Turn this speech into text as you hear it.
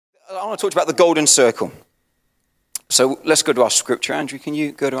I want to talk about the golden circle. So let's go to our scripture. Andrew, can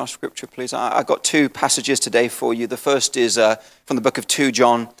you go to our scripture, please? I've got two passages today for you. The first is from the book of 2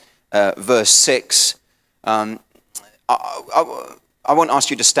 John, verse 6. I won't ask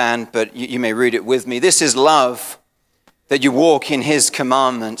you to stand, but you may read it with me. This is love, that you walk in his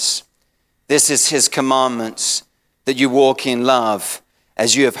commandments. This is his commandments, that you walk in love,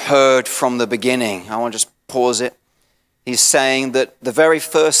 as you have heard from the beginning. I want to just pause it. He's saying that the very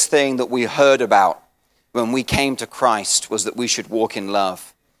first thing that we heard about when we came to Christ was that we should walk in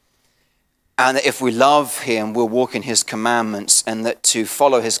love. And that if we love him, we'll walk in his commandments, and that to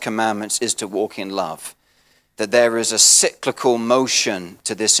follow his commandments is to walk in love. That there is a cyclical motion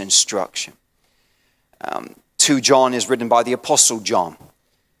to this instruction. 2 John is written by the Apostle John,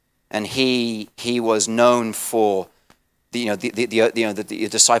 and he was known for the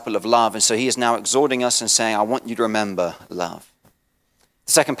disciple of love, and so he is now exhorting us and saying, I want you to remember love.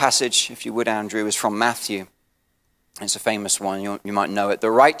 The second passage, if you would, Andrew, is from Matthew. It's a famous one. You might know it. The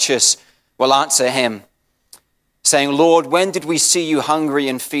righteous will answer him, saying, Lord, when did we see you hungry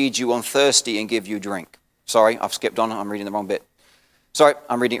and feed you, and thirsty and give you drink? Sorry, I've skipped on. I'm reading the wrong bit. Sorry,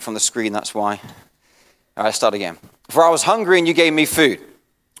 I'm reading it from the screen. That's why. All right, start again. For I was hungry and you gave me food.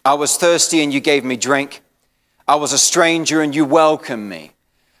 I was thirsty and you gave me drink. I was a stranger and you welcomed me.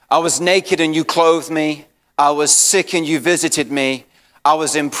 I was naked and you clothed me. I was sick and you visited me. I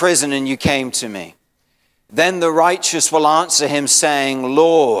was in prison and you came to me. Then the righteous will answer him saying,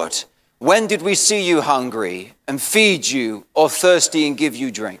 Lord, when did we see you hungry and feed you, or thirsty and give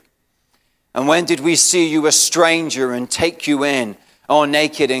you drink? And when did we see you a stranger and take you in, or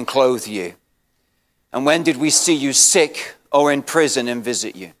naked and clothe you? And when did we see you sick or in prison and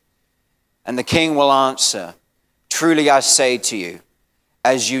visit you? And the king will answer, truly I say to you,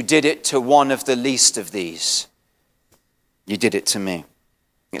 as you did it to one of the least of these, you did it to me.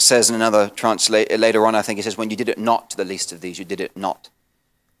 It says in another translation later on, I think it says, when you did it not to the least of these, you did it not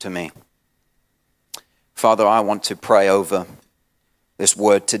to me. Father, I want to pray over this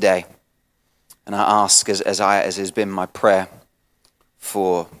word today. And I ask, as has been my prayer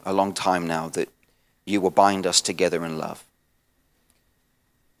for a long time now, that you will bind us together in love.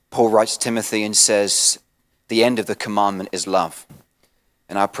 Paul writes to Timothy and says, the end of the commandment is love.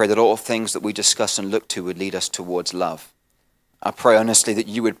 And I pray that all things that we discuss and look to would lead us towards love. I pray earnestly that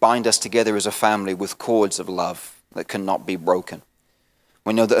you would bind us together as a family with cords of love that cannot be broken.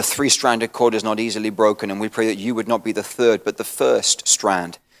 We know that a three-stranded cord is not easily broken, and we pray that you would not be the third, but the first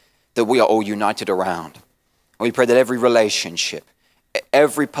strand that we are all united around. And we pray that every relationship,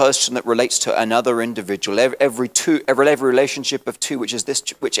 every person that relates to another individual, every relationship of two,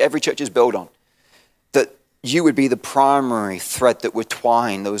 which every church is built on, that you would be the primary thread that would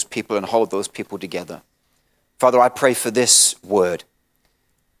twine those people and hold those people together. Father, I pray for this word,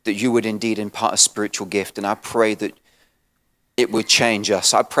 that you would indeed impart a spiritual gift, and I pray that it would change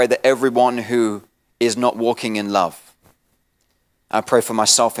us. I pray that everyone who is not walking in love, I pray for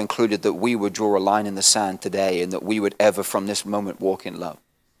myself included, that we would draw a line in the sand today, and that we would ever from this moment walk in love.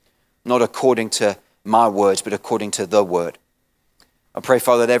 Not according to my words, but according to the word. I pray,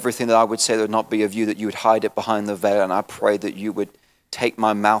 Father, that everything that I would say that would not be of you, that you would hide it behind the veil, and I pray that you would take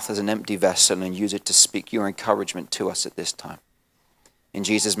my mouth as an empty vessel and use it to speak your encouragement to us at this time. In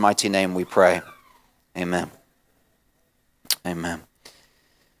Jesus' mighty name we pray. Amen. Amen.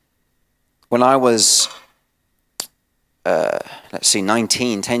 When I was,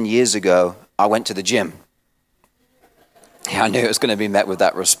 10 years ago, I went to the gym. Yeah, I knew it was going to be met with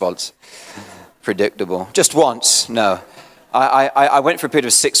that response. Predictable. Just once, no. I went for a period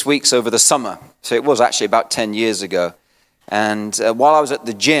of 6 weeks over the summer. So it was actually about 10 years ago. And while I was at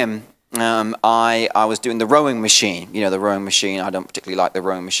the gym, I was doing the rowing machine. You know, the rowing machine. I don't particularly like the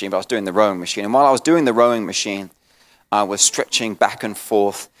rowing machine, but I was doing the rowing machine. And while I was doing the rowing machine, I was stretching back and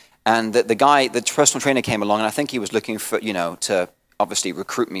forth. And the personal trainer came along, and I think he was looking for, to obviously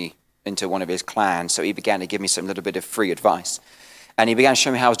recruit me into one of his clans. So he began to give me some little bit of free advice. And he began to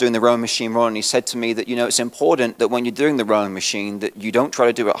show me how I was doing the rowing machine wrong. And he said to me that, it's important that when you're doing the rowing machine, that you don't try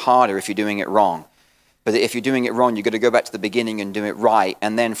to do it harder if you're doing it wrong. But if you're doing it wrong, you've got to go back to the beginning and do it right.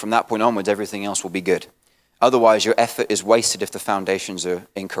 And then from that point onwards, everything else will be good. Otherwise, your effort is wasted if the foundations are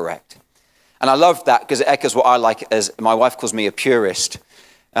incorrect. And I love that because it echoes what I like, as my wife calls me a purist.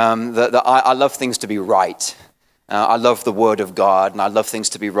 I love things to be right. I love the word of God, and I love things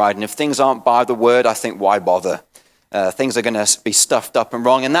to be right. And if things aren't by the word, I think, why bother? Things are going to be stuffed up and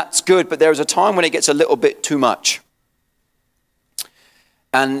wrong, and that's good. But there is a time when it gets a little bit too much.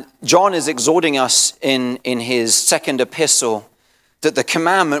 And John is exhorting us in his second epistle that the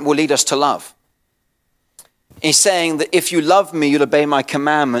commandment will lead us to love. He's saying that if you love me, you'll obey my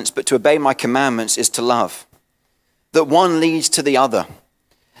commandments, but to obey my commandments is to love. That one leads to the other.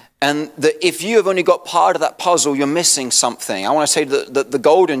 And that if you have only got part of that puzzle, you're missing something. I want to say that the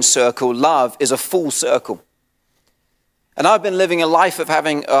golden circle, love, is a full circle. And I've been living a life of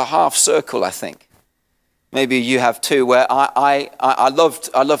having a half circle, I think. Maybe you have too, where I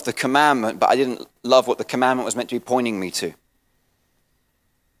loved the commandment, but I didn't love what the commandment was meant to be pointing me to.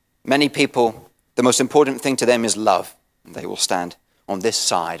 Many people, the most important thing to them is love. They will stand on this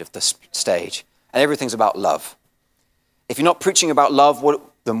side of the stage. And everything's about love. If you're not preaching about love,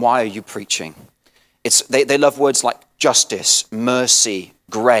 then why are you preaching? They love words like justice, mercy,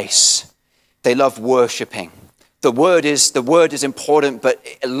 grace. They love worshiping. The word is important, but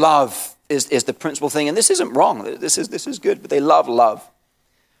love is the principal thing. And this isn't wrong. This is good, but they love love.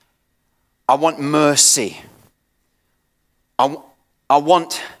 I want mercy. I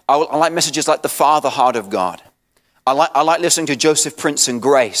like messages like the Father Heart of God. I like listening to Joseph Prince and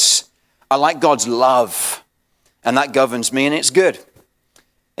Grace. I like God's love. And that governs me, and it's good.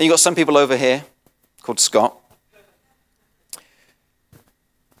 And you've got some people over here, called Scott,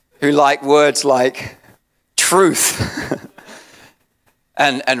 who like words like truth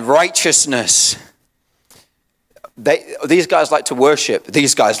and righteousness. These guys like to worship.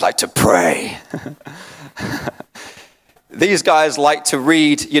 These guys like to pray. These guys like to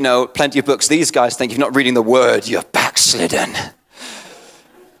read, plenty of books. These guys think if you're not reading the word, you're backslidden.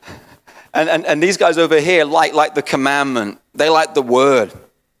 And these guys over here like the commandment. They like the word.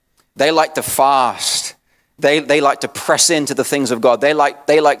 They like to fast. They like to press into the things of God. They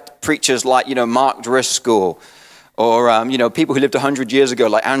like preachers like, Mark Driscoll, or, people who lived 100 years ago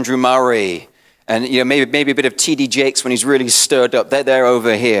like Andrew Murray, and, maybe a bit of T.D. Jakes when he's really stirred up. They're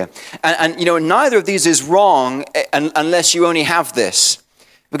over here. And neither of these is wrong unless you only have this.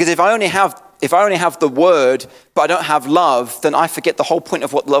 Because if I only have the word, but I don't have love, then I forget the whole point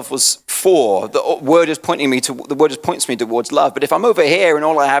of what love was for. The word points me towards love. But if I'm over here and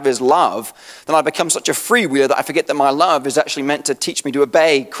all I have is love, then I become such a freewheeler that I forget that my love is actually meant to teach me to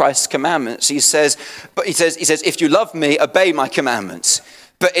obey Christ's commandments. He says, if you love me, obey my commandments.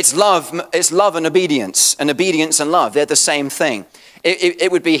 But it's love and obedience and love. They're the same thing.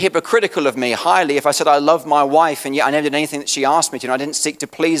 It would be hypocritical of me highly if I said I love my wife and yet I never did anything that she asked me to, and I didn't seek to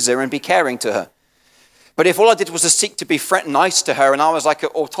please her and be caring to her. But if all I did was to seek to be nice to her, and I was like an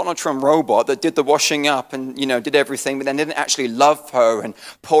automatron robot that did the washing up and did everything, but then didn't actually love her and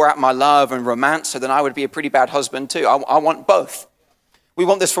pour out my love and romance her, then I would be a pretty bad husband too. I want both. We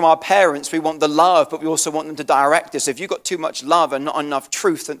want this from our parents. We want the love, but we also want them to direct us. If you've got too much love and not enough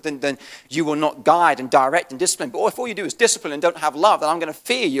truth, then you will not guide and direct and discipline. But if all you do is discipline and don't have love, then I'm going to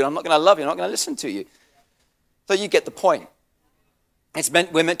fear you. I'm not going to love you. I'm not going to listen to you. So you get the point.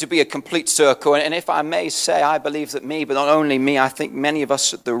 We're meant to be a complete circle. And if I may say, I believe that but not only me, I think many of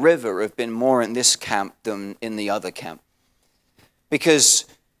us at the river have been more in this camp than in the other camp. Because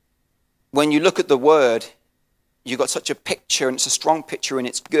when you look at the word, you've got such a picture, and it's a strong picture, and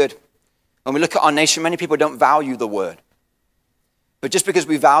it's good. When we look at our nation, many people don't value the word. But just because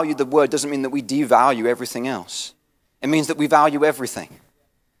we value the word doesn't mean that we devalue everything else. It means that we value everything.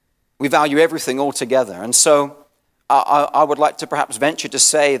 We value everything altogether. And so I would like to perhaps venture to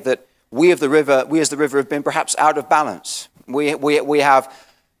say that we as the river have been perhaps out of balance. We have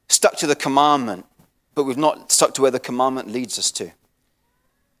stuck to the commandment, but we've not stuck to where the commandment leads us to.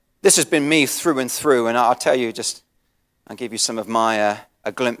 This has been me through and through, and I'll tell you I'll give you some of my,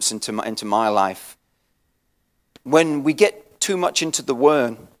 a glimpse into my life. When we get too much into the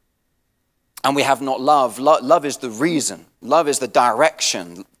word and we have not love, love is the reason. Love is the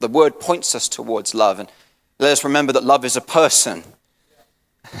direction. The word points us towards love. And let us remember that love is a person,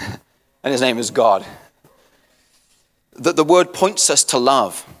 and his name is God. That the word points us to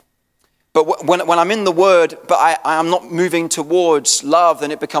love. But when I'm in the word, but I am not moving towards love,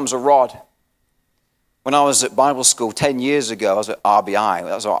 then it becomes a rod. When I was at Bible school 10 years ago, I was at RBI.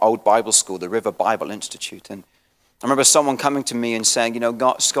 That was our old Bible school, the River Bible Institute. And I remember someone coming to me and saying,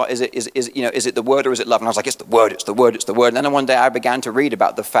 God, Scott, is it the word or is it love? And I was like, it's the word, it's the word, it's the word. And then one day I began to read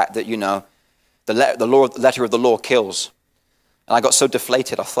about the fact that, the letter of the law kills. And I got so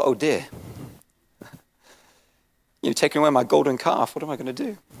deflated, I thought, oh dear. You're taking away my golden calf. What am I going to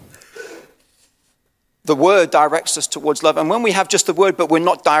do? The word directs us towards love. And when we have just the word, but we're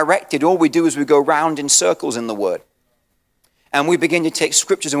not directed, all we do is we go round in circles in the word. And we begin to take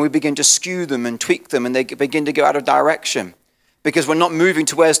scriptures and we begin to skew them and tweak them, and they begin to go out of direction because we're not moving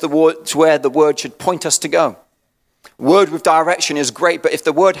to where the word should point us to go. Word with direction is great, but if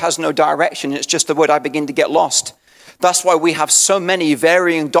the word has no direction, it's just the word, I begin to get lost. That's why we have so many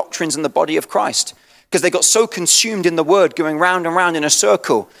varying doctrines in the body of Christ. Because they got so consumed in the word, going round and round in a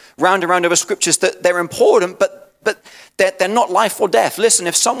circle, round and round over scriptures, that they're important, but they're not life or death. Listen,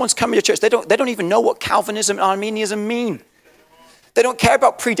 if someone's coming to church, they don't even know what Calvinism and Arminianism mean. They don't care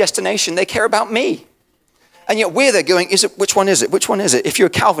about predestination. They care about me. And yet we're there going, which one is it? Which one is it? If you're a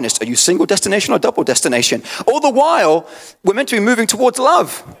Calvinist, are you single destination or double destination? All the while, we're meant to be moving towards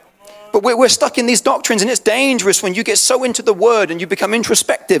love. But we're stuck in these doctrines, and it's dangerous when you get so into the word and you become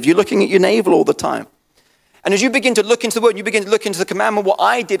introspective. You're looking at your navel all the time. And as you begin to look into the word, you begin to look into the commandment, what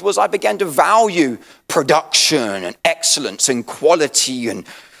I did was I began to value production and excellence and quality and,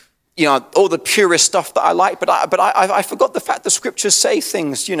 all the purest stuff that I like. But I forgot the fact the scriptures say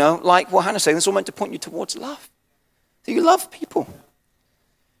things, like, well, Hannah said, this is all meant to point you towards love. So you love people.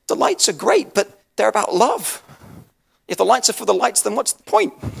 The lights are great, but they're about love. If the lights are for the lights, then what's the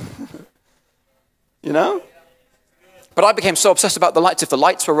point? But I became so obsessed about the lights. If the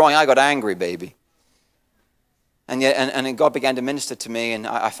lights were wrong, I got angry, baby. And then God began to minister to me, and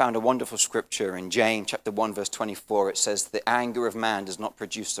I found a wonderful scripture in James chapter 1, verse 24. It says, the anger of man does not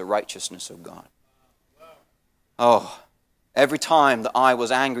produce the righteousness of God. Oh, every time that I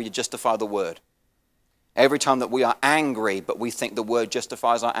was angry to justify the word, every time that we are angry, but we think the word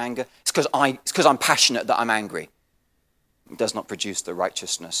justifies our anger, it's because I'm passionate that I'm angry. It does not produce the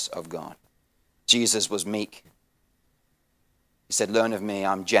righteousness of God. Jesus was meek. He said, learn of me,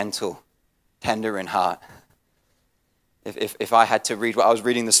 I'm gentle, tender in heart. If I had to read what I was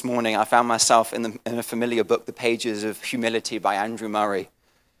reading this morning, I found myself in a familiar book, The Pages of Humility by Andrew Murray,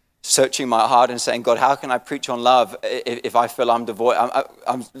 searching my heart and saying, God, how can I preach on love if I feel I'm devoid?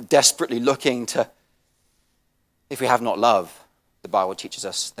 I'm desperately looking to, if we have not love, the Bible teaches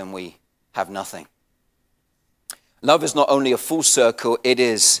us, then we have nothing. Love is not only a full circle, it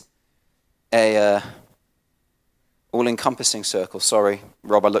is a all-encompassing circle. Sorry,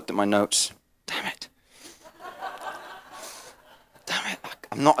 Rob, I looked at my notes. Damn it.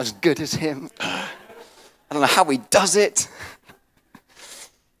 I'm not as good as him. I don't know how he does it.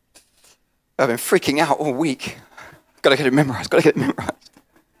 I've been freaking out all week. Got to get it memorized.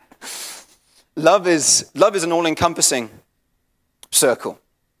 Love is an all-encompassing circle.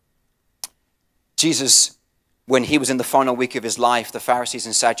 Jesus, when he was in the final week of his life, the Pharisees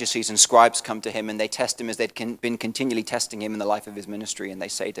and Sadducees and scribes come to him and they test him as they'd been continually testing him in the life of his ministry. And they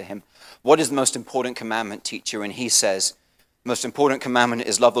say to him, what is the most important commandment, teacher? And he says, the most important commandment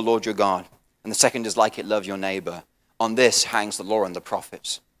is love the Lord your God. And the second is like it, love your neighbor. On this hangs the law and the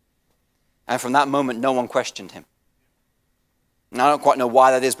prophets. And from that moment, no one questioned him. And I don't quite know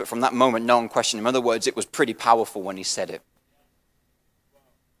why that is, but from that moment, no one questioned him. In other words, it was pretty powerful when he said it.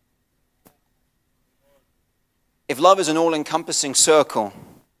 If love is an all-encompassing circle,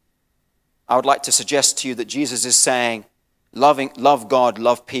 I would like to suggest to you that Jesus is saying, love God,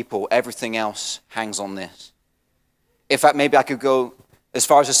 love people, everything else hangs on this. In fact, maybe I could go as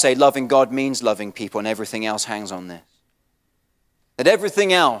far as to say loving God means loving people and everything else hangs on this. That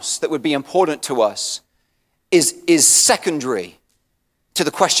everything else that would be important to us is secondary to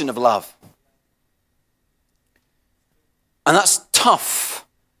the question of love. And that's tough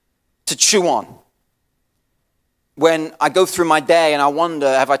to chew on. When I go through my day and I wonder,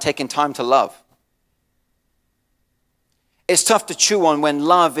 have I taken time to love? It's tough to chew on when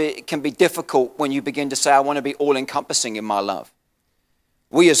love, it can be difficult when you begin to say, I want to be all-encompassing in my love.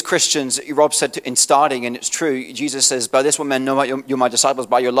 We as Christians, Rob said in starting, and it's true, Jesus says, by this will men know you're my disciples,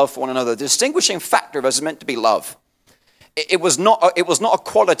 by your love for one another. The distinguishing factor of us is meant to be love. It was not a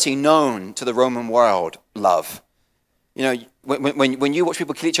quality known to the Roman world, love. When you watch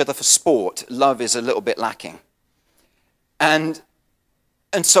people kill each other for sport, love is a little bit lacking. And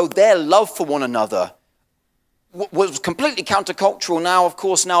so their love for one another was completely countercultural. Now, of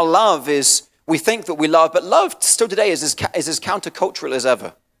course, love is, we think that we love, but love still today is as countercultural as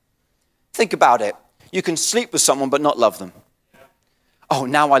ever. Think about it. You can sleep with someone but not love them. Oh,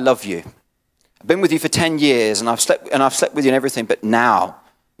 now I love you. I've been with you for 10 years and I've slept with you and everything, but now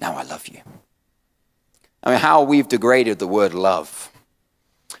I love you. I mean, how we've degraded the word love.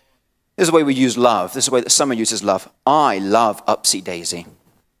 This is the way we use love. This is the way that someone uses love. I love Upsy Daisy.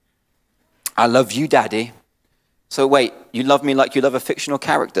 I love you, Daddy. So wait, you love me like you love a fictional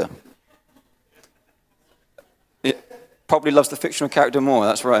character? It probably loves the fictional character more,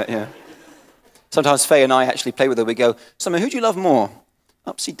 that's right, yeah. Sometimes Faye and I actually play with her. We go, Summer, who do you love more?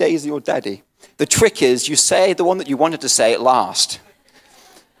 Upsy Daisy or Daddy? The trick is you say the one that you wanted to say at last.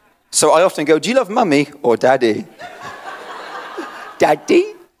 So I often go, do you love Mummy or Daddy?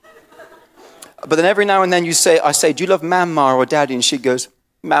 Daddy? But then every now and then I say, do you love Mama or Daddy? And she goes,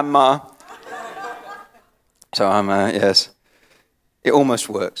 Mama. So yes, it almost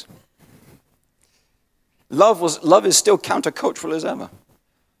works. Love is still countercultural as ever.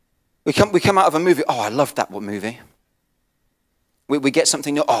 We come out of a movie. Oh, I loved that movie. We get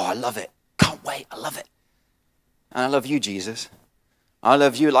something new. Oh, I love it. Can't wait. I love it. And I love you, Jesus. I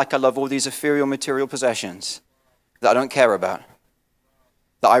love you like I love all these ethereal material possessions that I don't care about.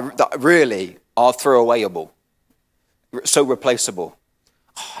 That really are throwawayable. So replaceable.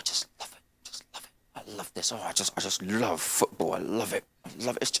 Oh, I just love it. Just love it. I love this. Oh, I just love football. I love it. I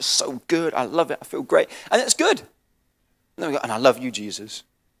love it. It's just so good. I love it. I feel great. And it's good. And then we go, and I love you, Jesus.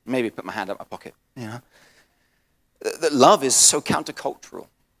 Maybe put my hand up my pocket. You know? That love is so countercultural.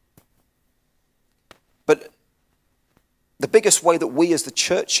 But the biggest way that we as the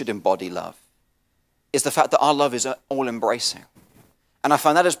church should embody love is the fact that our love is all-embracing. And I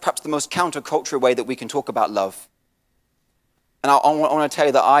find that is perhaps the most countercultural way that we can talk about love. And I want to tell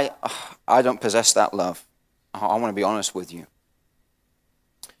you that I don't possess that love. I want to be honest with you.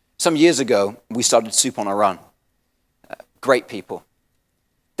 Some years ago, we started Soup on a Run. Great people.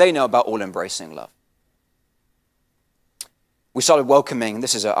 They know about all-embracing love. We started welcoming,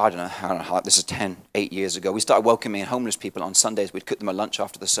 this is, I don't know, this is 8 years ago. We started welcoming homeless people on Sundays. We'd cook them a lunch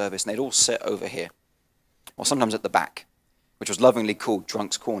after the service, and they'd all sit over here, or sometimes at the back, which was lovingly called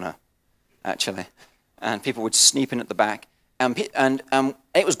Drunk's Corner, actually. And people would sneak in at the back. And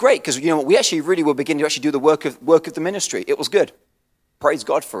it was great, because we actually really were beginning to actually do the work of the ministry. It was good. Praise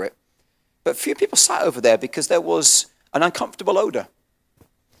God for it. But few people sat over there because there was an uncomfortable odor.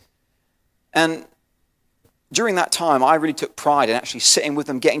 And during that time, I really took pride in actually sitting with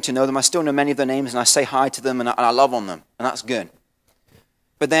them, getting to know them. I still know many of their names, and I say hi to them, and I love on them, and that's good.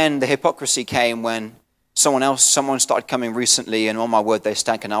 But then the hypocrisy came when someone started coming recently, and oh my word, they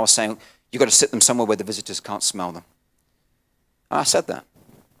stank, and I was saying, you've got to sit them somewhere where the visitors can't smell them. And I said that.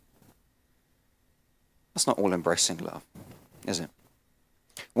 That's not all-embracing love, is it?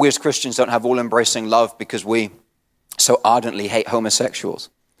 We as Christians don't have all-embracing love because we so ardently hate homosexuals.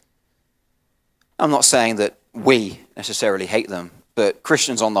 I'm not saying that we necessarily hate them, but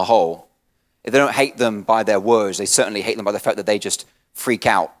Christians on the whole, if they don't hate them by their words, they certainly hate them by the fact that they just freak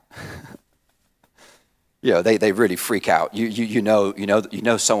out. They really freak out. You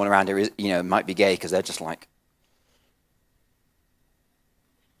know someone around here might be gay because they're just like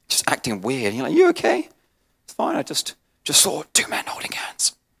acting weird. You're like, you okay? It's fine. I just saw two men holding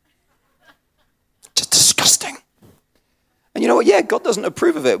hands. Just disgusting. And you know what? Yeah, God doesn't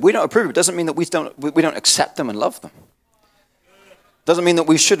approve of it. We don't approve of it. It doesn't mean that we don't accept them and love them. Doesn't mean that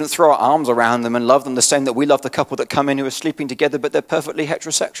we shouldn't throw our arms around them and love them the same that we love the couple that come in who are sleeping together, but they're perfectly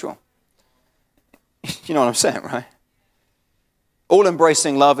heterosexual. You know what I'm saying, right?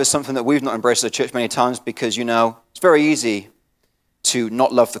 All-embracing love is something that we've not embraced as a church many times because, it's very easy to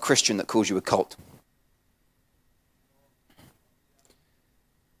not love the Christian that calls you a cult.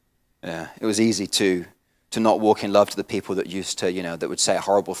 Yeah, it was easy to not walk in love to the people that used to, that would say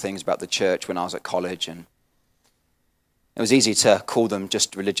horrible things about the church when I was at college. And it was easy to call them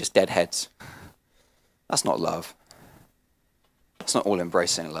just religious deadheads. That's not love. That's not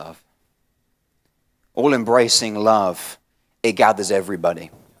all-embracing love. All-embracing love, it gathers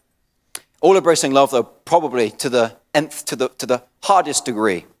everybody. All-embracing love, though, probably to the hardest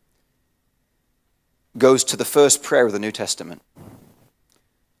degree, goes to the first prayer of the New Testament.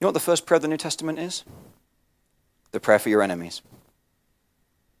 You know what the first prayer of the New Testament is? The prayer for your enemies.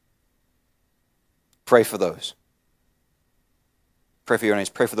 Pray for those. Pray for your enemies.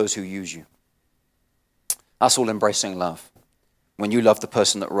 Pray for those who use you. That's all embracing love. When you love the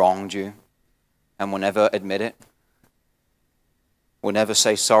person that wronged you and will never admit it, will never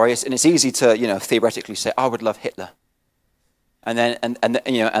say sorry. And it's easy to, theoretically say, I would love Hitler. And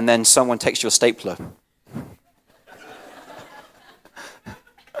then someone takes your stapler.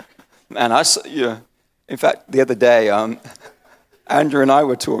 And in fact, the other day, Andrew and I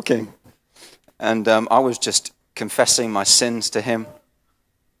were talking, and I was just confessing my sins to him.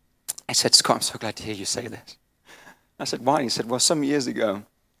 I said, Scott, I'm so glad to hear you say this. I said, why? He said, well, some years ago,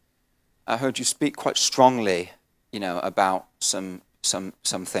 I heard you speak quite strongly, about some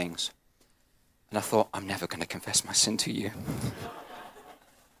things. And I thought, I'm never going to confess my sin to you.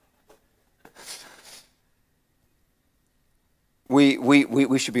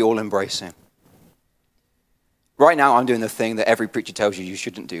 We should be all embracing. Right now, I'm doing the thing that every preacher tells you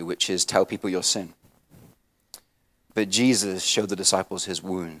shouldn't do, which is tell people your sin. But Jesus showed the disciples his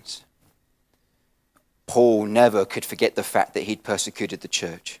wounds. Paul never could forget the fact that he'd persecuted the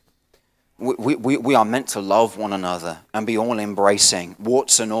church. We are meant to love one another and be all embracing,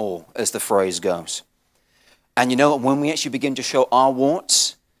 warts and all, as the phrase goes. And when we actually begin to show our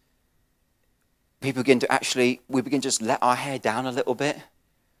warts, we begin to just let our hair down a little bit.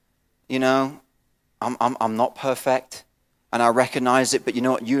 I'm not perfect, and I recognize it, but you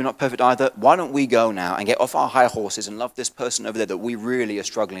know what? You're not perfect either. Why don't we go now and get off our high horses and love this person over there that we really are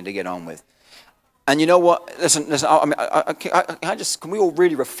struggling to get on with? And you know what? Listen. Can we all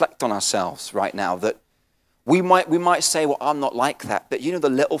really reflect on ourselves right now that we might say, well, I'm not like that, but you know the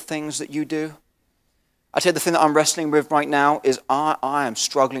little things that you do? I tell you, the thing that I'm wrestling with right now is I am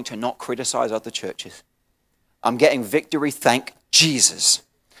struggling to not criticize other churches. I'm getting victory, thank Jesus.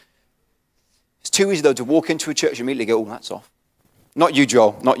 It's too easy, though, to walk into a church and immediately go, oh, that's off. Not you,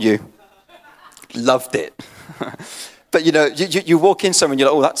 Joel, not you. Loved it. But, you know, you walk in somewhere and you're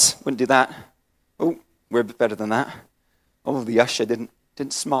like, oh, wouldn't do that. Oh, we're a bit better than that. Oh, the usher didn't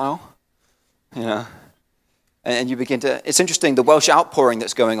smile. You know. And you begin to, it's interesting, the Welsh outpouring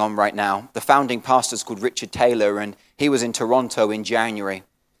that's going on right now, the founding pastor is called Richard Taylor, and he was in Toronto in January,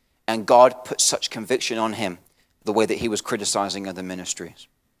 and God put such conviction on him, the way that he was criticizing other ministries.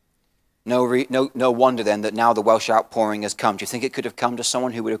 No wonder then that now the Welsh outpouring has come. Do you think it could have come to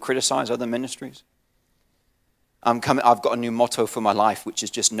someone who would have criticized other ministries? I've got a new motto for my life, which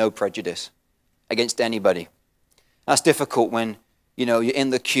is just no prejudice against anybody. That's difficult when, you know, you're in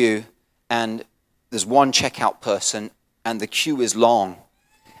the queue and there's one checkout person and the queue is long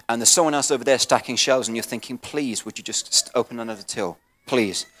and there's someone else over there stacking shelves and you're thinking, please, would you just open another till,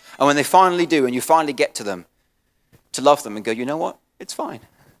 please? And when they finally do and you finally get to them, to love them and go, you know what, it's fine.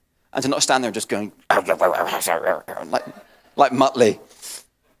 And to not stand there and just going, like Muttley.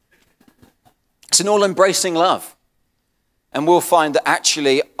 It's an all-embracing love. And we'll find that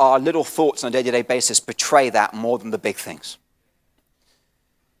actually our little thoughts on a day-to-day basis betray that more than the big things.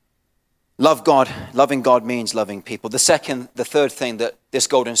 Love God. Loving God means loving people. The third thing that this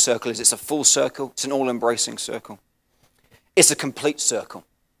golden circle is, it's a full circle. It's an all-embracing circle. It's a complete circle.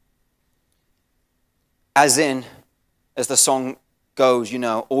 As in, as the song goes, you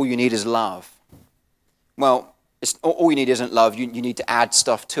know, all you need is love. Well, all you need isn't love. You need to add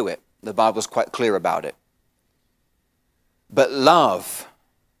stuff to it. The Bible's quite clear about it. But love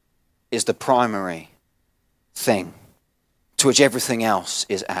is the primary thing to which everything else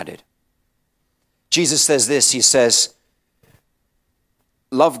is added. Jesus says this, he says,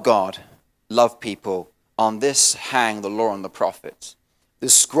 love God, love people, on this hang the law and the prophets. The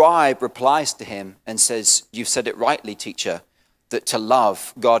scribe replies to him and says, you've said it rightly, teacher, that to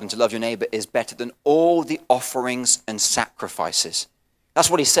love God and to love your neighbor is better than all the offerings and sacrifices. That's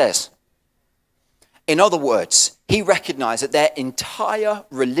what he says. In other words, he recognized that their entire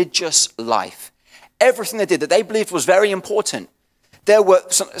religious life, everything they did that they believed was very important, there were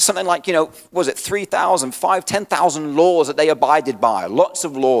something like, you know, was it 3,000, 5,000, 10,000 laws that they abided by, lots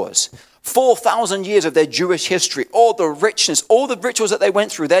of laws. 4,000 years of their Jewish history, all the richness, all the rituals that they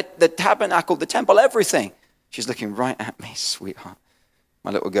went through, the tabernacle, the temple, everything. She's looking right at me, sweetheart.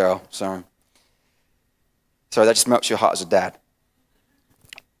 My little girl, sorry. Sorry, that just melts your heart as a dad.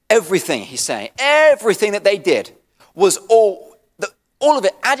 Everything, he's saying, everything that they did was all of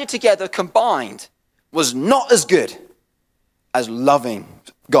it added together, combined, was not as good as loving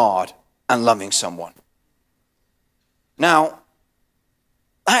God and loving someone. Now,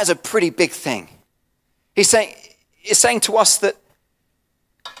 that is a pretty big thing. He's saying to us that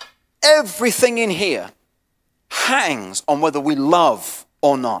everything in here hangs on whether we love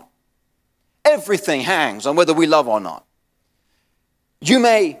or not. Everything hangs on whether we love or not. You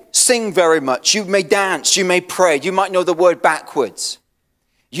may sing very much, you may dance, you may pray, you might know the word backwards.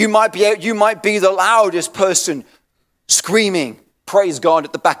 You might be the loudest person screaming, praise God,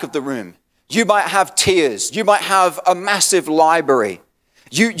 at the back of the room. You might have tears. You might have a massive library.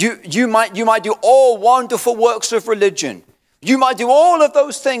 You might do all wonderful works of religion. You might do all of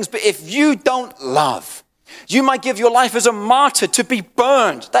those things, but if you don't love, you might give your life as a martyr to be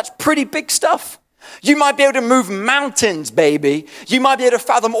burned. That's pretty big stuff. You might be able to move mountains, baby. You might be able to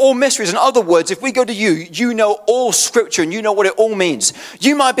fathom all mysteries. In other words, if we go to you, you know all scripture and you know what it all means.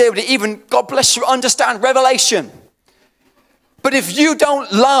 You might be able to even, God bless you, understand Revelation. But if you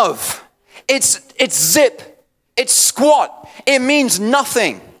don't love, it's zip, it's squat, it means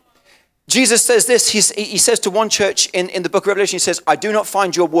nothing. Jesus says this, he says to one church in the book of Revelation, he says, I do not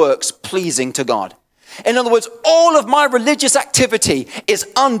find your works pleasing to God. In other words, all of my religious activity is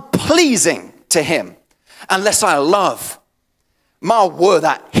unpleasing to him unless I love. My word,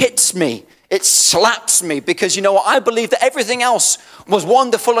 that hits me. It slaps me because, you know what, I believe that everything else was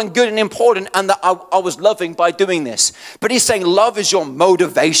wonderful and good and important and that I was loving by doing this. But he's saying love is your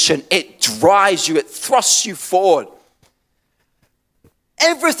motivation. It drives you. It thrusts you forward.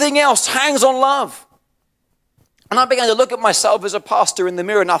 Everything else hangs on love. And I began to look at myself as a pastor in the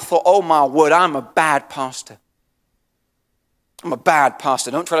mirror and I thought, oh my word, I'm a bad pastor. I'm a bad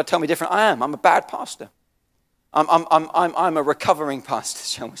pastor. Don't try to tell me different. I am. I'm a bad pastor. I'm a recovering pastor,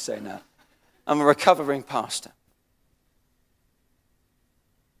 shall we say now. I'm a recovering pastor.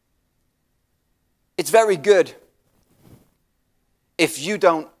 It's very good if you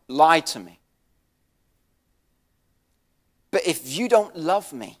don't lie to me. But if you don't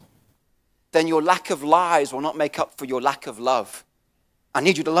love me, then your lack of lies will not make up for your lack of love. I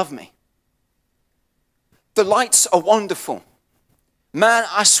need you to love me. The lights are wonderful. Man,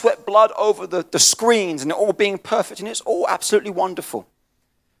 I sweat blood over the screens and it all being perfect and it's all absolutely wonderful.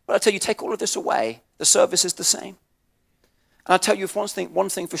 But I tell you, take all of this away, the service is the same. And I tell you one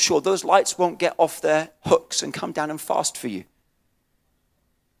thing for sure, those lights won't get off their hooks and come down and fast for you.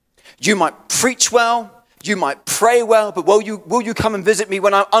 You might preach well, you might pray well, but will you come and visit me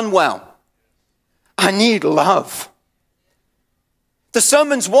when I'm unwell? I need love. The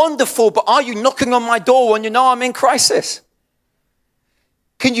sermon's wonderful, but are you knocking on my door when you know I'm in crisis?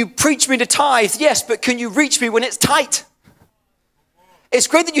 Can you preach me to tithe? Yes, but can you reach me when it's tight? It's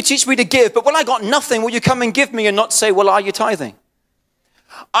great that you teach me to give, but when I got nothing, will you come and give me and not say, well, are you tithing?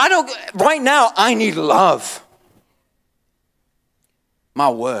 Right now, I need love. My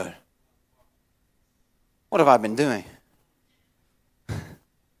word. What have I been doing? What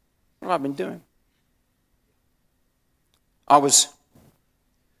have I been doing? I was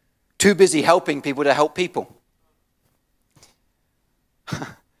too busy helping people to help people.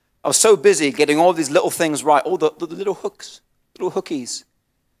 I was so busy getting all these little things right, all the little hooks, little hookies,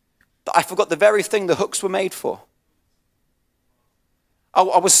 that I forgot the very thing the hooks were made for. I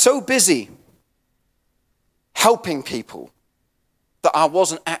was so busy helping people that I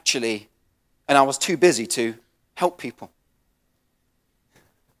wasn't actually, and I was too busy to help people.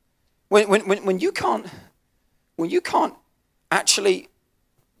 When you can't actually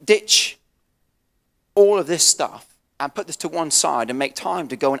ditch all of this stuff and put this to one side and make time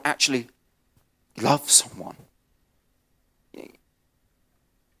to go and actually love someone.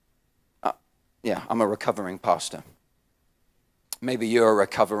 Yeah, I'm a recovering pastor. Maybe you're a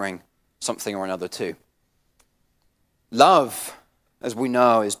recovering something or another too. Love, as we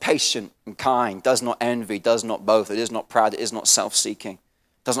know, is patient and kind, does not envy, does not boast, it is not proud, it is not self-seeking,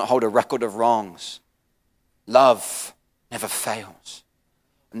 does not hold a record of wrongs. Love never fails.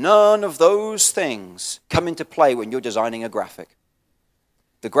 None of those things come into play when you're designing a graphic.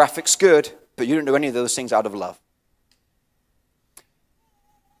 The graphic's good, but you don't do any of those things out of love.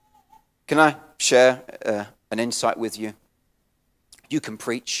 Can I share an insight with you? You can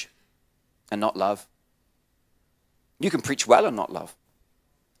preach and not love. You can preach well and not love.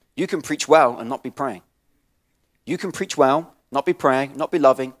 You can preach well and not be praying. You can preach well, not be praying, not be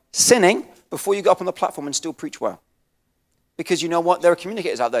loving, sinning before you go up on the platform and still preach well. Because you know what? There are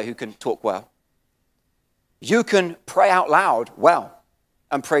communicators out there who can talk well. You can pray out loud well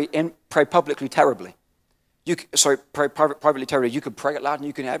and pray publicly terribly. Pray privately terribly. You can pray out loud and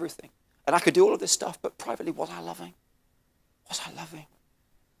you can everything. And I could do all of this stuff, but privately, was I loving? Was I loving?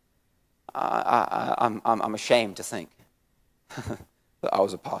 I'm ashamed to think that I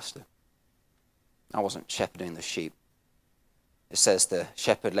was a pastor. I wasn't shepherding the sheep. It says the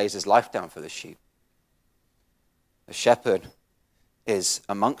shepherd lays his life down for the sheep. The shepherd is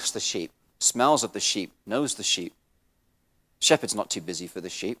amongst the sheep, smells of the sheep, knows the sheep. The shepherd's not too busy for the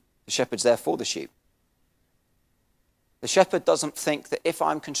sheep. The shepherd's there for the sheep. The shepherd doesn't think that if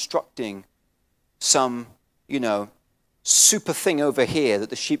I'm constructing some, super thing over here that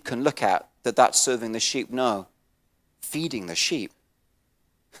the sheep can look at, that's serving the sheep. No. Feeding the sheep.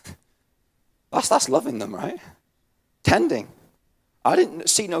 That's loving them, right? Tending. I didn't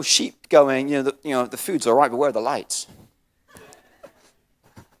see no sheep going, the food's all right, but where are the lights?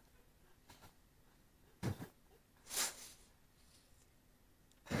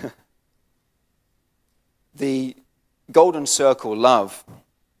 The golden circle, love,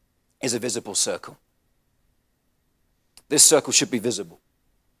 is a visible circle. This circle should be visible.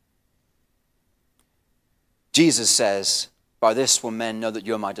 Jesus says, by this will men know that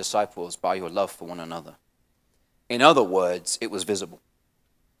you're my disciples, by your love for one another. In other words, it was visible.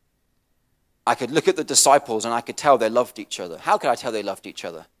 I could look at the disciples and I could tell they loved each other. How could I tell they loved each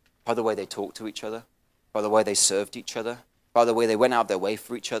other? By the way they talked to each other, by the way they served each other, by the way they went out of their way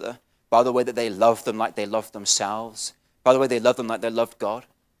for each other, by the way that they loved them like they loved themselves, by the way they loved them like they loved God.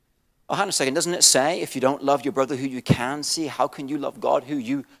 Oh, hang on a second, doesn't it say, if you don't love your brother who you can see, how can you love God who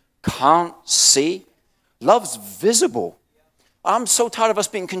you can't see? Love's visible. I'm so tired of us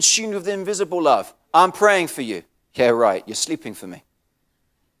being consumed with the invisible love. I'm praying for you. Yeah, right, you're sleeping for me.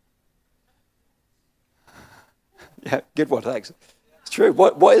 Yeah, good one, thanks. It's true.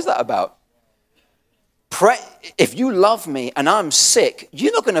 What is that about? pray, if you love me and I'm sick,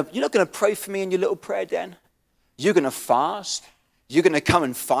 you're not gonna pray for me in your little prayer den. You're gonna fast. You're gonna come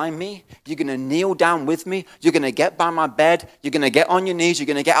and find me. You're gonna kneel down with me. You're gonna get by my bed. You're gonna get on your knees. You're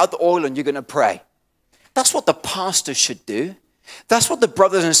gonna get out the oil and you're gonna pray. That's what the pastor should do. That's what the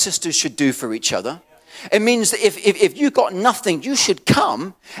brothers and sisters should do for each other. It means that if you got nothing, you should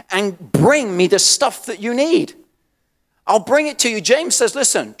come and bring me the stuff that you need. I'll bring it to you. James says,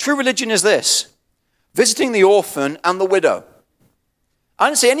 listen, true religion is this: visiting the orphan and the widow. I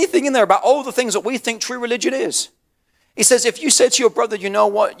didn't say anything in there about all the things that we think true religion is. He says, if you say to your brother, you know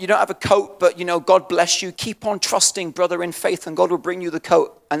what, you don't have a coat, but you know, God bless you, keep on trusting, brother, in faith, and God will bring you the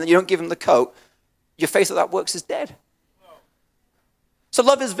coat, and then you don't give him the coat, your faith that works is dead. So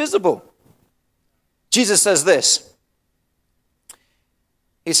love is visible. Jesus says this.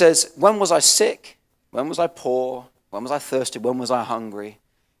 He says, when was I sick? When was I poor? When was I thirsty? When was I hungry?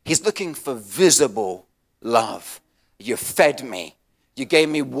 He's looking for visible love. You fed me. You gave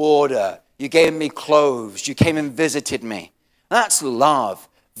me water. You gave me clothes. You came and visited me. That's love.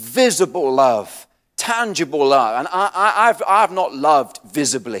 Visible love. Tangible love. And I've not loved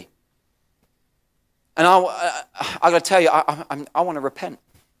visibly. And I got to tell you, I want to repent.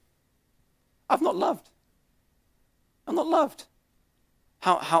 I've not loved. I'm not loved.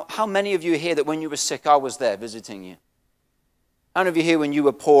 How many of you here that when you were sick, I was there visiting you? How many of you here when you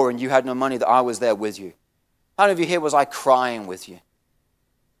were poor and you had no money that I was there with you? How many of you here was I crying with you?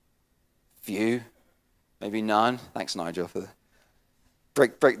 Few, maybe none. Thanks, Nigel, for the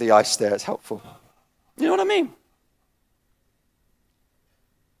break the ice there. It's helpful. You know what I mean?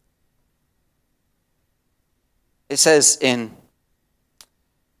 It says in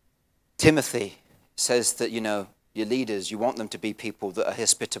Timothy, it says that, you know, your leaders, you want them to be people that are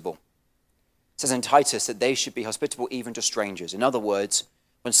hospitable. It says in Titus that they should be hospitable even to strangers. In other words,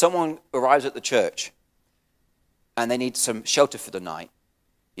 when someone arrives at the church and they need some shelter for the night,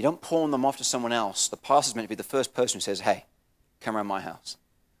 you don't pawn them off to someone else. The pastor's meant to be the first person who says, hey, come around my house.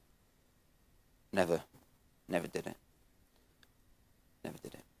 Never did it. Never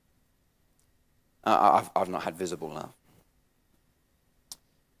did it. I've not had visible love.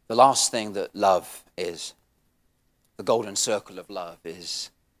 The last thing that love is, the golden circle of love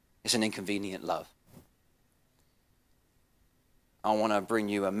is, it's an inconvenient love. I want to bring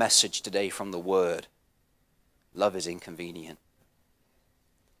you a message today from the Word. Love is inconvenient.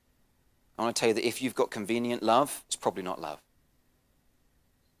 I want to tell you that if you've got convenient love, it's probably not love.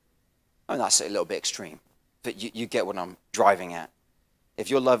 I mean, that's a little bit extreme, but you get what I'm driving at. If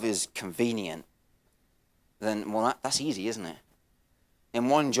your love is convenient, then, well, that's easy, isn't it? In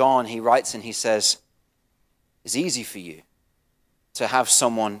 1 John, he writes and he says, it's easy for you to have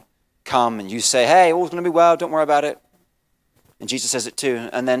someone come and you say, hey, all's going to be well, don't worry about it. And Jesus says it too.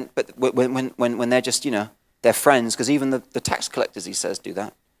 And then, but when they're just, you know, they're friends, because even the tax collectors, he says, do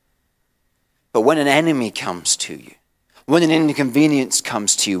that. But when an enemy comes to you, when an inconvenience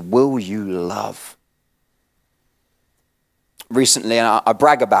comes to you, will you love? Recently, and I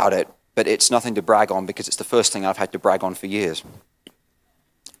brag about it, but it's nothing to brag on because it's the first thing I've had to brag on for years.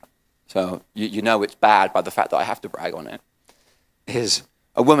 So you know it's bad by the fact that I have to brag on it. Is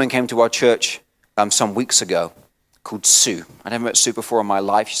a woman came to our church some weeks ago called Sue. I never met Sue before in my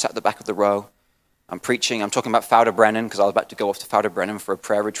life. She sat at the back of the row. I'm preaching. I'm talking about Fowler Brennan because I was about to go off to Fowler Brennan for a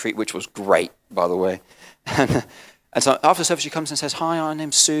prayer retreat, which was great, by the way. And so after service, she comes and says, hi, my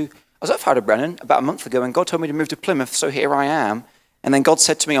name's Sue. I was at Fowler Brennan about a month ago, and God told me to move to Plymouth, so here I am. And then God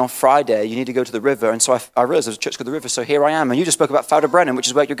said to me on Friday, you need to go to the river. And so I realized there's a church called the river, so here I am. And you just spoke about Fowler Brennan, which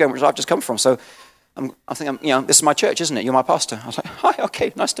is where you're going, which I've just come from. So I think, you know, this is my church, isn't it? You're my pastor. I was like, hi,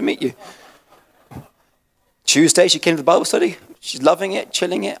 okay, nice to meet you. Tuesday, she came to the Bible study. She's loving it,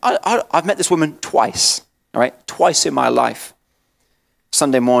 chilling it. I've met this woman twice, all right? Twice in my life.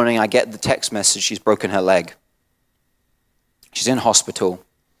 Sunday morning, I get the text message, she's broken her leg. She's in hospital.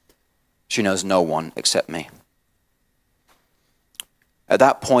 She knows no one except me. At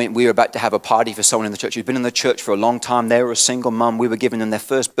that point, we were about to have a party for someone in the church who'd been in the church for a long time. They were a single mum. We were giving them their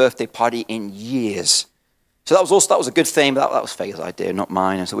first birthday party in years. So that was a good thing, but that was Faye's idea, not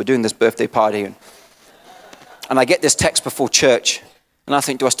mine. And so we're doing this birthday party. And I get this text before church. And I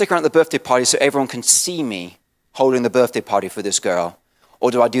think, do I stick around at the birthday party so everyone can see me holding the birthday party for this girl?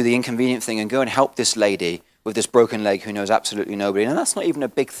 Or do I do the inconvenient thing and go and help this lady with this broken leg who knows absolutely nobody? And that's not even a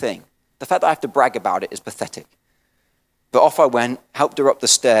big thing. The fact that I have to brag about it is pathetic. But off I went, helped her up the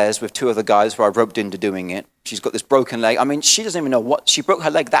stairs with 2 other guys who I roped into doing it. She's got this broken leg. I mean, she doesn't even know what. She broke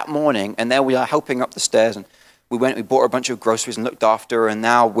her leg that morning, and there we are helping her up the stairs. And we bought her a bunch of groceries and looked after her, and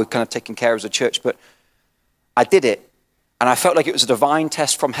now we're kind of taking care of her as a church. But I did it, And I felt like it was a divine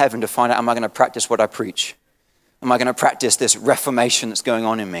test from heaven to find out, am I going to practice what I preach? Am I going to practice this reformation that's going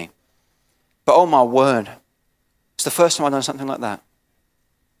on in me? But oh my word, it's the first time I've done something like that.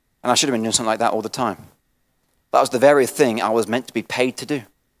 And I should have been doing something like that all the time. That was the very thing I was meant to be paid to do.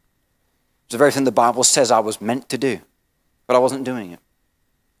 It's the very thing the Bible says I was meant to do. But I wasn't doing it.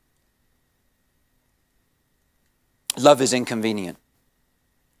 Love is inconvenient.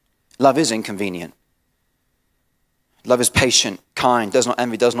 Love is inconvenient. Love is patient, kind, does not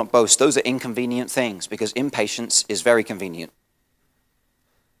envy, does not boast. Those are inconvenient things because impatience is very convenient.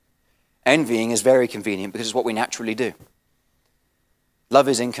 Envying is very convenient because it's what we naturally do. Love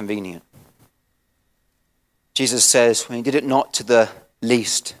is inconvenient. Jesus says, when he did it not to the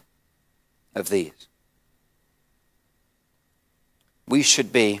least of these. We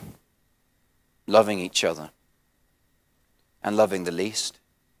should be loving each other and loving the least.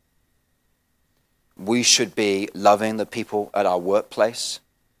 We should be loving the people at our workplace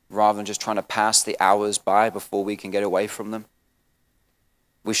rather than just trying to pass the hours by before we can get away from them.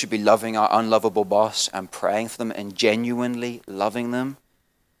 We should be loving our unlovable boss and praying for them and genuinely loving them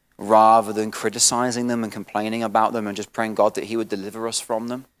rather than criticizing them and complaining about them and just praying God that he would deliver us from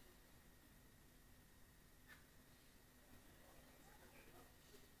them.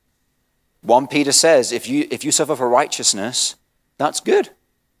 1 Peter says, if you suffer for righteousness, that's good.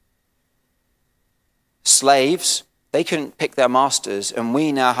 Slaves, they couldn't pick their masters, and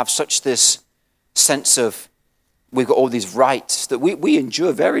we now have such this sense of we've got all these rights that we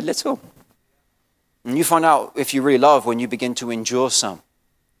endure very little. And you find out if you really love when you begin to endure some.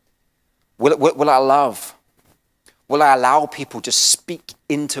 Will I love? Will I allow people to speak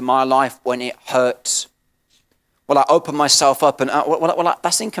into my life when it hurts? Will I open myself up and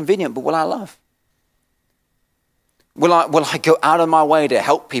that's inconvenient, but will I love? Will I go out of my way to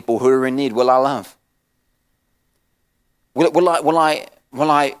help people who are in need? Will I love? Will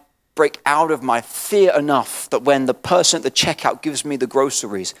I break out of my fear enough that when the person at the checkout gives me the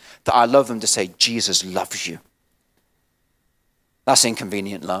groceries, that I love them to say, Jesus loves you? That's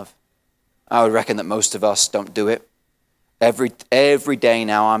inconvenient love. I would reckon that most of us don't do it. Every day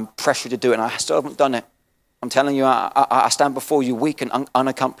now I'm pressured to do it, and I still haven't done it. I'm telling you, I stand before you weak and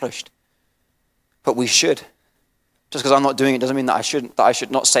unaccomplished. But we should. Just because I'm not doing it doesn't mean that I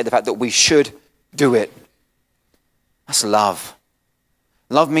should not say the fact that we should do it. That's love.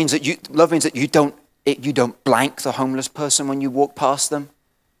 Love means that you don't blank the homeless person when you walk past them.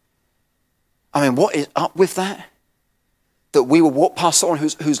 I mean, what is up with that? That we will walk past someone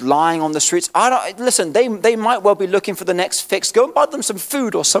who's lying on the streets. Listen, they might well be looking for the next fix. Go and buy them some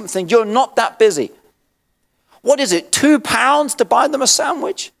food or something. You're not that busy. What is it, £2 to buy them a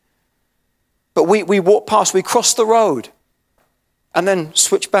sandwich? But we walk past, we cross the road, and then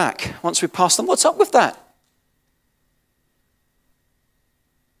switch back once we pass them. What's up with that?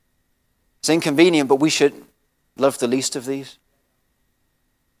 It's inconvenient, but we should love the least of these.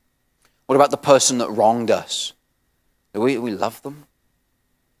 What about the person that wronged us? Do we love them?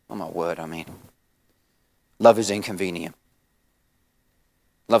 Oh my word, I mean. Love is inconvenient.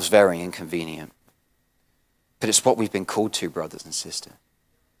 Love's very inconvenient. But it's what we've been called to, brothers and sisters.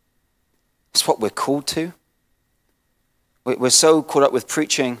 It's what we're called to. We're so caught up with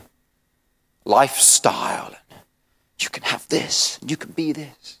preaching lifestyle. You can have this, you can be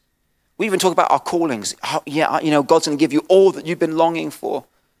this. We even talk about our callings. God's going to give you all that you've been longing for.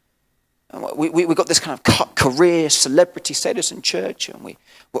 We've got this kind of career, celebrity status in church, and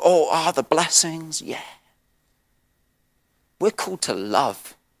we're all the blessings. Yeah. We're called to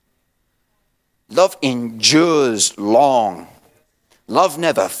love. Love endures long. Love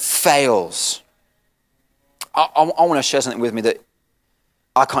never fails. I want to share something with me that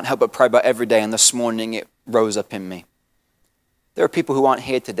I can't help but pray about every day, and this morning it rose up in me. There are people who aren't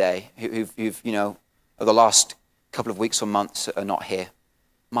here today, who've over the last couple of weeks or months are not here.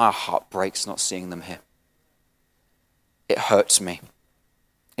 My heart breaks not seeing them here. It hurts me.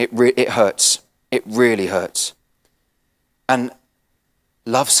 It hurts. It really hurts. And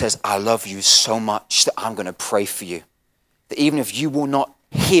love says, I love you so much that I'm going to pray for you. That even if you will not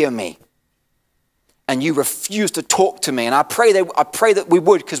hear me and you refuse to talk to me, and I pray that we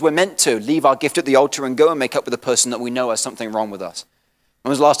would, because we're meant to leave our gift at the altar and go and make up with the person that we know has something wrong with us. When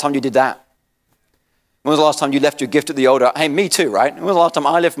was the last time you did that? When was the last time you left your gift at the altar? Hey, me too, right? When was the last time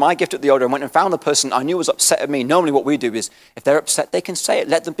I left my gift at the altar and went and found the person I knew was upset at me? Normally what we do is, if they're upset, they can say it.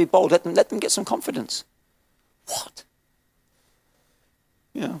 Let them be bold. Let them get some confidence. What?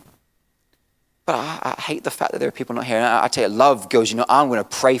 But I hate the fact that there are people not here. And I tell you, love goes, I'm going to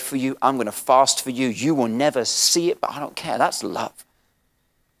pray for you. I'm going to fast for you. You will never see it, but I don't care. That's love.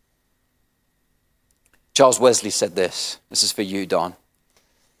 Charles Wesley said this. This is for you, Don.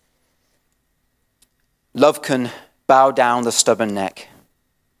 Love can bow down the stubborn neck,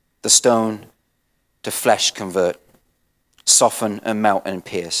 the stone to flesh convert, soften and melt and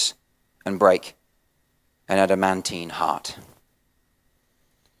pierce and break an adamantine heart.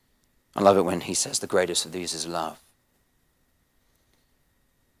 I love it when he says the greatest of these is love.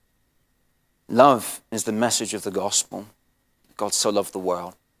 Love is the message of the gospel. God so loved the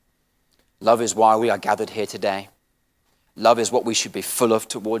world. Love is why we are gathered here today. Love is what we should be full of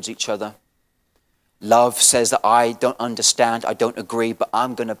towards each other. Love says that I don't understand, I don't agree, but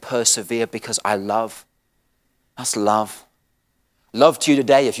I'm going to persevere because I love. That's love. Love to you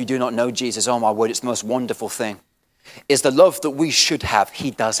today, if you do not know Jesus, oh my word, it's the most wonderful thing. Is the love that we should have,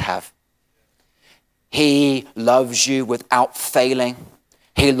 he does have. He loves you without failing.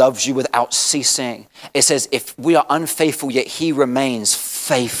 He loves you without ceasing. It says if we are unfaithful, yet he remains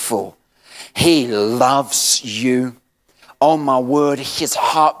faithful. He loves you. Oh my word, his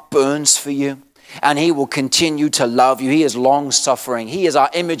heart burns for you. And he will continue to love you. He is long-suffering. He is our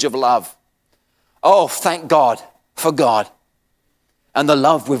image of love. Oh, thank God for God and the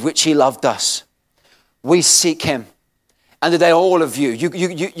love with which he loved us. We seek him. And today, all of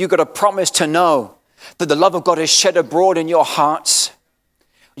you got a promise to know that the love of God is shed abroad in your hearts.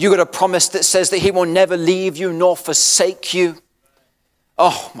 You got a promise that says that he will never leave you nor forsake you.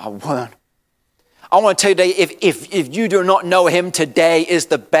 Oh, my word. I want to tell you today, if you do not know him, today is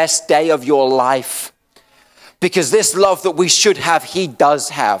the best day of your life. Because this love that we should have, he does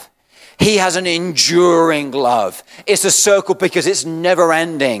have. He has an enduring love. It's a circle because it's never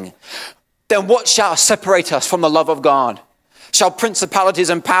ending. Then what shall separate us from the love of God? Shall principalities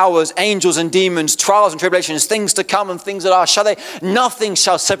and powers, angels and demons, trials and tribulations, things to come and things that are, shall they? Nothing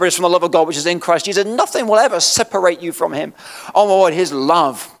shall separate us from the love of God, which is in Christ Jesus. Nothing will ever separate you from him. Oh my Lord, his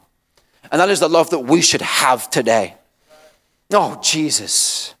love. And that is the love that we should have today. Oh,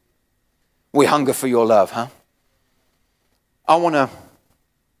 Jesus. We hunger for your love, huh? I want to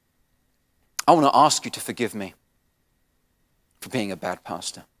ask you to forgive me for being a bad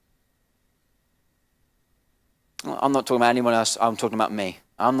pastor. I'm not talking about anyone else. I'm talking about me.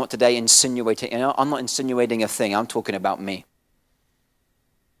 I'm not today insinuating. I'm not insinuating a thing. I'm talking about me.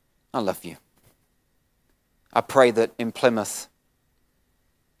 I love you. I pray that in Plymouth,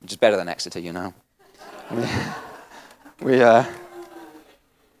 which is better than Exeter, you know. I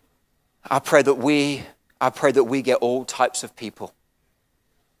pray that we get all types of people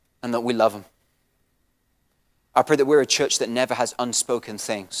and that we love them. I pray that we're a church that never has unspoken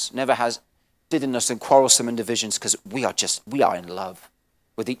things, never has bitterness and quarrelsome and divisions, because we are in love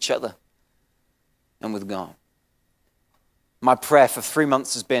with each other and with God. My prayer for 3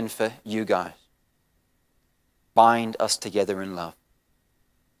 months has been for you guys. Bind us together in love.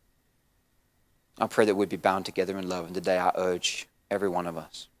 I pray that we'd be bound together in love. And today I urge every one of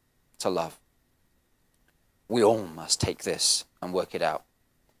us to love. We all must take this and work it out.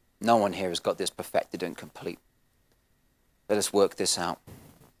 No one here has got this perfected and complete. Let us work this out.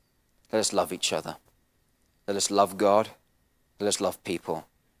 Let us love each other. Let us love God. Let us love people.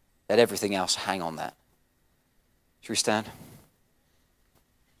 Let everything else hang on that. Should we stand?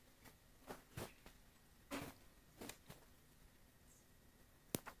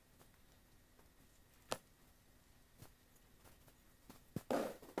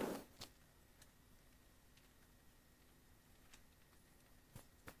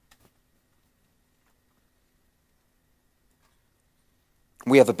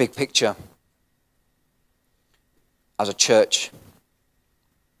 We have a big picture as a church.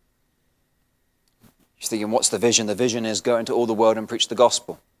 You're thinking, what's the vision? The vision is go into all the world and preach the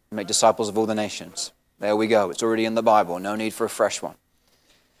gospel, and make disciples of all the nations. There we go. It's already in the Bible. No need for a fresh one.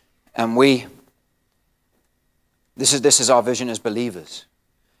 And this is our vision as believers.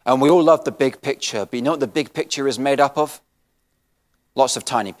 And we all love the big picture. But you know what the big picture is made up of? Lots of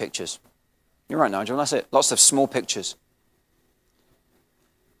tiny pictures. You're right, Nigel. That's it. Lots of small pictures.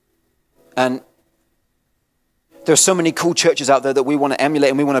 And there are so many cool churches out there that we want to emulate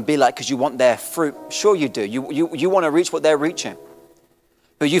and we want to be like because you want their fruit. Sure you do. You want to reach what they're reaching.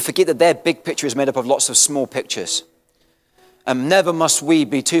 But you forget that their big picture is made up of lots of small pictures. And never must we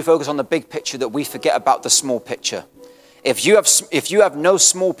be too focused on the big picture that we forget about the small picture. If you have no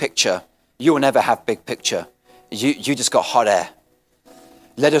small picture, you will never have big picture. You just got hot air.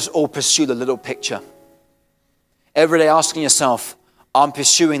 Let us all pursue the little picture. Every day asking yourself, I'm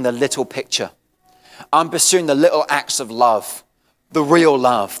pursuing the little picture. I'm pursuing the little acts of love, the real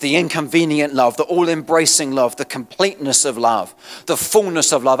love, the inconvenient love, the all-embracing love, the completeness of love, the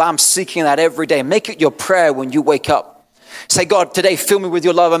fullness of love. I'm seeking that every day. Make it your prayer when you wake up. Say, God, today fill me with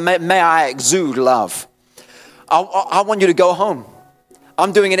your love and may I exude love. I want you to go home.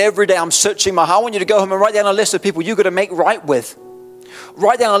 I'm doing it every day. I'm searching my heart. I want you to go home and write down a list of people you've got to make right with.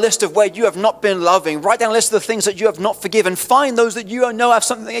 Write down a list of where you have not been loving. Write down a list of the things that you have not forgiven. Find those that you know have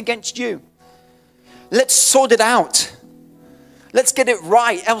something against you. Let's sort it out. Let's get it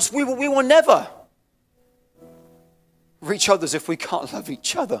right. Else we will never reach others if we can't love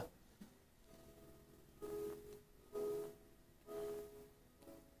each other.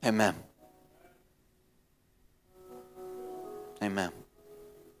 Amen. Amen.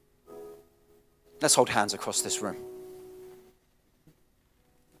 Let's hold hands across this room.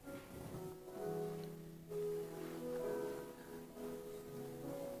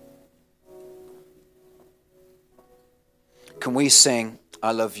 Can we sing,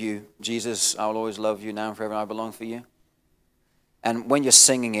 I love you, Jesus, I will always love you now and forever, I belong for you? And when you're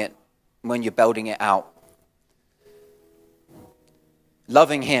singing it, when you're belting it out,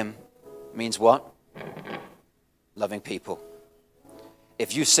 loving him means what? Loving people.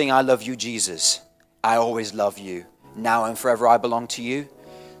 If you sing, I love you, Jesus, I always love you, now and forever I belong to you,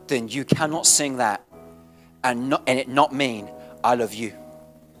 then you cannot sing that and it not mean, I love you.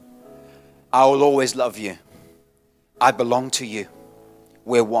 I will always love you. I belong to you.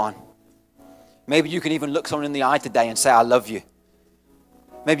 We're one. Maybe you can even look someone in the eye today and say, I love you.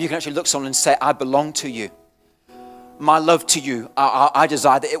 Maybe you can actually look someone and say, I belong to you. My love to you, I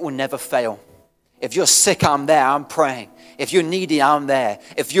desire that it will never fail. If you're sick, I'm there, I'm praying. If you're needy, I'm there.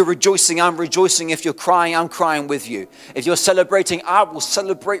 If you're rejoicing, I'm rejoicing. If you're crying, I'm crying with you. If you're celebrating, I will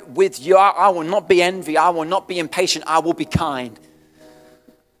celebrate with you. I will not be envy. I will not be impatient. I will be kind.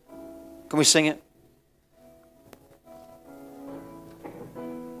 Can we sing it?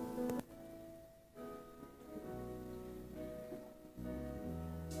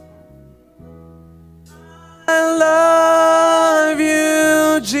 I love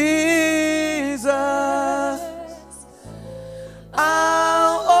you, Jesus.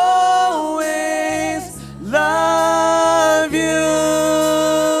 I'll always love you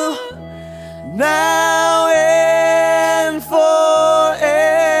now and forever.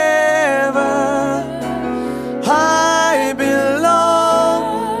 I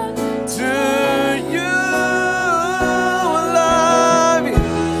belong to you. I love you.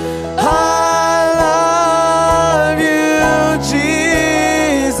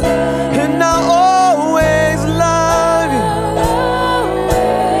 And I'll always love you,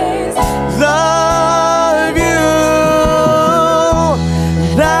 love you,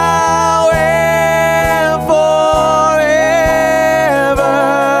 now and forever.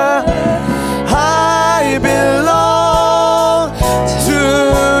 I belong to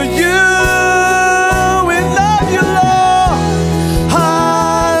you. We love you, Lord.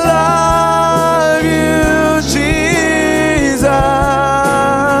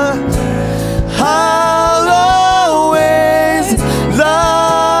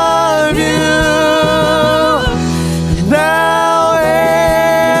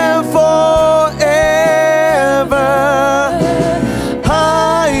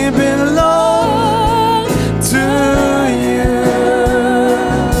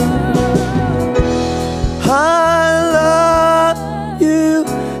 I love you,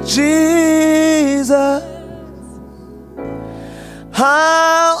 Jesus.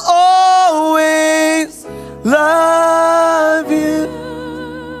 I'll always love you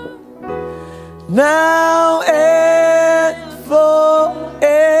now and forever.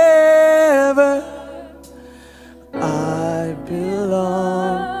 I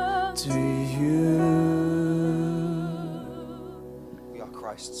belong to you. We are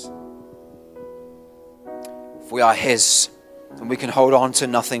Christ's. If we are his, then we can hold on to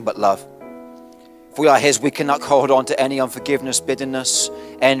nothing but love. If we are his, we cannot hold on to any unforgiveness, bitterness,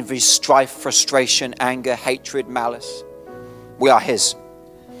 envy, strife, frustration, anger, hatred, malice. We are his.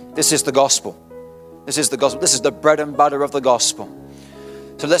 This is the gospel. This is the gospel. This is the bread and butter of the gospel.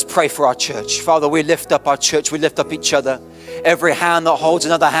 So let's pray for our church. Father, we lift up our church. We lift up each other. Every hand that holds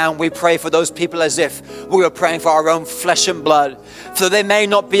another hand, we pray for those people as if we were praying for our own flesh and blood. So they may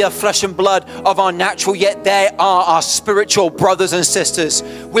not be a flesh and blood of our natural, yet they are our spiritual brothers and sisters.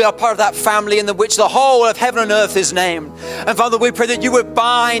 We are part of that family in which the whole of heaven and earth is named. And Father, we pray that you would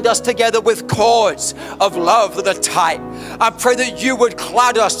bind us together with cords of love that are tight. I pray that you would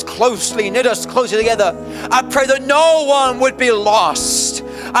clad us closely, knit us closely together. I pray that no one would be lost.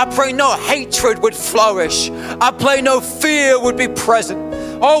 I pray no hatred would flourish. I pray no fear would be present.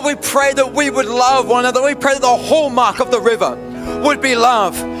 Oh, we pray that we would love one another. We pray that the hallmark of the river would be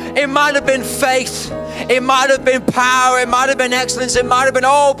love. It might have been faith. It might have been power. It might have been excellence. It might have been a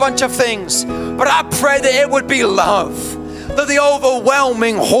whole bunch of things. But I pray that it would be love. that the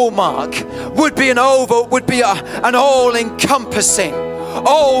overwhelming hallmark would be an all-encompassing,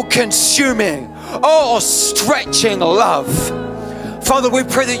 all-consuming, all-stretching love. Father, we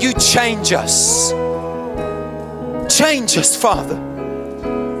pray that you change us. Change us, Father.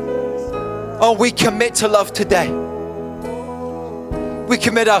 Oh, we commit to love today. We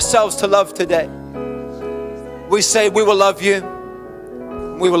commit ourselves to love today. We say we will love you.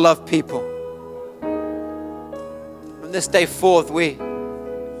 We will love people. From this day forth, we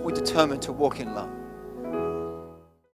determine to walk in love.